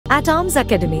At Arms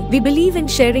Academy, we believe in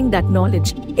sharing that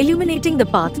knowledge, illuminating the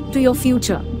path to your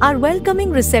future. Our welcoming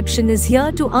reception is here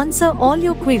to answer all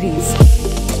your queries.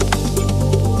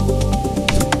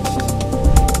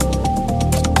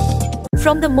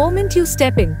 From the moment you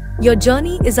step in, your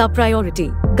journey is our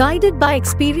priority. Guided by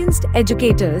experienced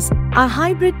educators, our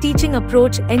hybrid teaching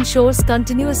approach ensures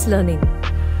continuous learning.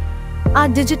 Our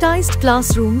digitized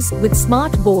classrooms with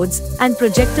smart boards and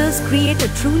projectors create a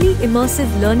truly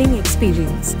immersive learning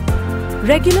experience.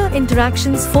 Regular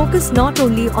interactions focus not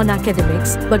only on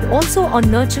academics but also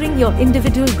on nurturing your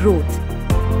individual growth.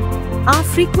 Our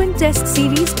frequent test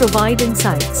series provide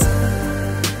insights.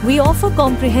 We offer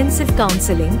comprehensive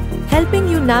counseling, helping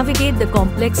you navigate the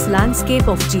complex landscape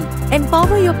of JEE.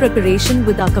 Empower your preparation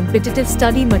with our competitive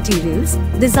study materials,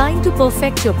 designed to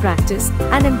perfect your practice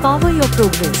and empower your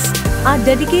progress. Our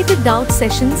dedicated doubt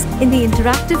sessions in the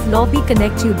interactive lobby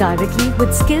connect you directly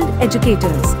with skilled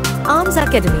educators. Arms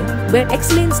Academy, where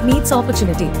excellence meets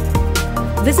opportunity.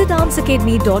 Visit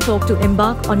armsacademy.org to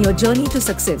embark on your journey to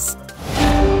success.